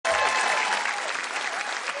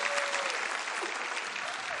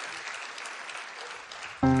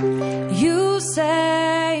You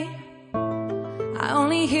say I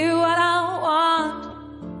only hear what I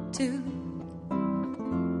want to,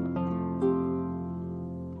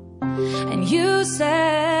 and you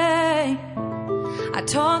say I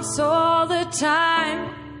talk so all the time,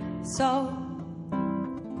 so.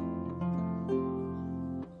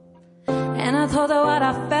 And I thought that what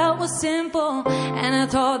I felt was simple, and I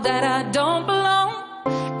thought that I don't belong.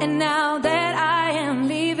 And now that I am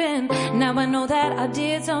leaving, now I know that I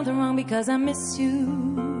did something wrong because I miss you.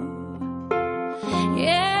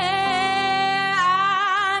 Yeah,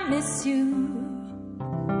 I miss you.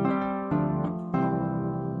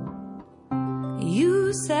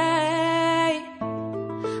 You say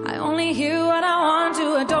I only hear what I want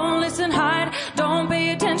to. I don't listen, hide, don't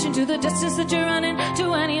pay attention to the distance that you're running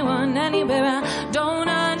to anyone, anywhere. I don't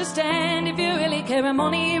understand if you really care. I'm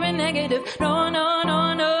only hearing negative. No, no,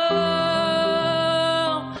 no, no.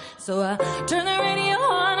 So I turn the radio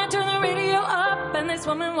on, I turn the radio up, and this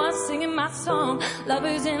woman was singing my song.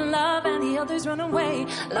 Lover's in love and the others run away.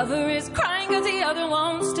 Lover is crying cause the other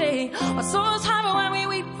won't stay. Our souls hover when we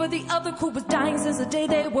weep for the other who was dying since the day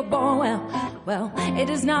they were born. Well,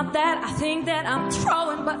 it is not that I think that I'm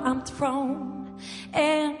throwing, but I'm thrown.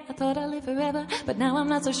 And I thought I'd live forever, but now I'm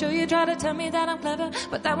not so sure. You try to tell me that I'm clever,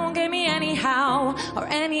 but that won't get me anyhow or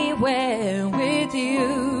anywhere with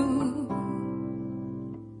you.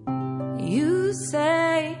 You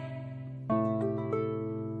say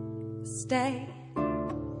stay.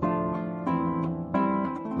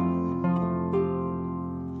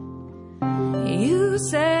 You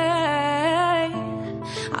say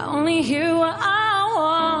I only hear what I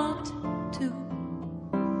want to.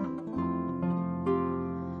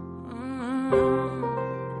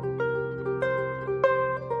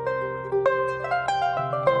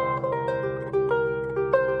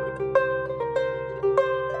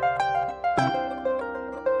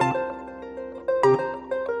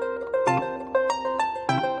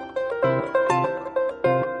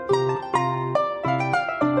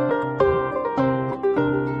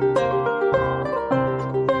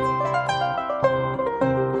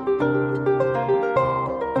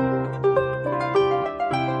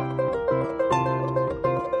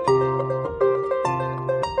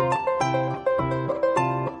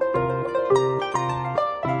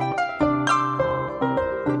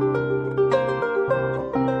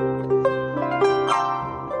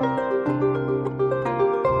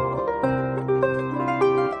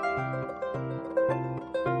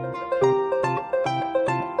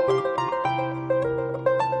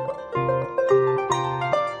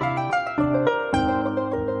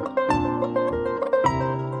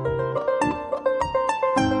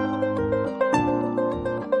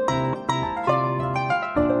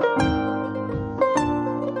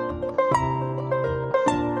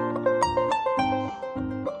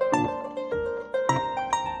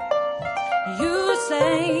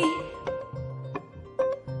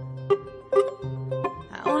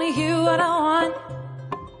 I only hear what I want.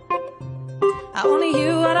 I only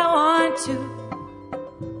hear what I want to.